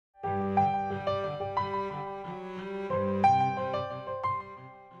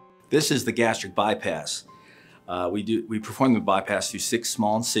This is the gastric bypass. We perform the bypass through 6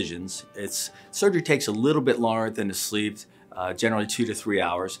 small incisions. Surgery takes a little bit longer than the sleeve, generally 2 to 3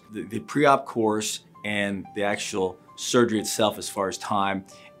 hours. The pre-op course and the actual surgery itself, as far as time,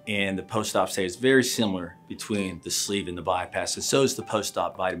 and the post-op stay is very similar between the sleeve and the bypass, and so is the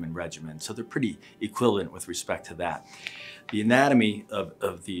post-op vitamin regimen. So they're pretty equivalent with respect to that. The anatomy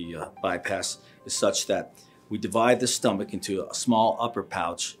of the bypass is such that we divide the stomach into a small upper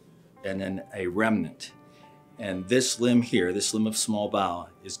pouch and then a remnant. And this limb here, this limb of small bowel,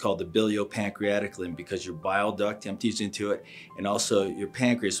 is called the biliopancreatic limb because your bile duct empties into it, and also your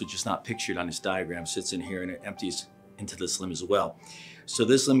pancreas, which is not pictured on this diagram, sits in here and it empties into this limb as well. So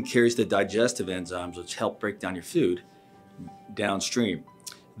this limb carries the digestive enzymes which help break down your food downstream.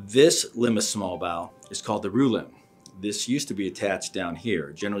 This limb of small bowel is called the roux limb. This used to be attached down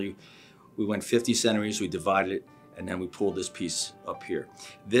here. Generally, we went 50 centimeters, we divided it, and then we pulled this piece up here.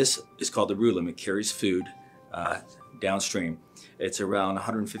 This is called the roux limb. It carries food downstream. It's around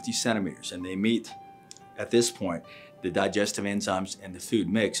 150 centimeters, and they meet at this point. The digestive enzymes and the food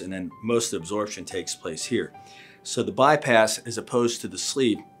mix, and then most of the absorption takes place here. So the bypass, as opposed to the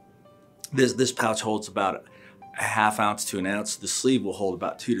sleeve, this pouch holds about a ½ ounce to an ounce. The sleeve will hold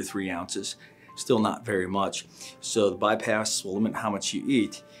about 2 to 3 ounces. Still not very much. So the bypass will limit how much you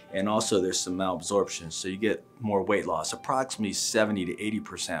eat, and also there's some malabsorption, so you get more weight loss, approximately 70 to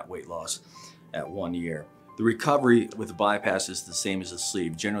 80% weight loss at 1 year. The recovery with the bypass is the same as the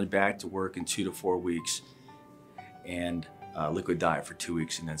sleeve, generally back to work in 2 to 4 weeks, and liquid diet for 2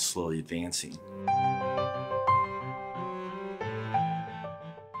 weeks, and then slowly advancing.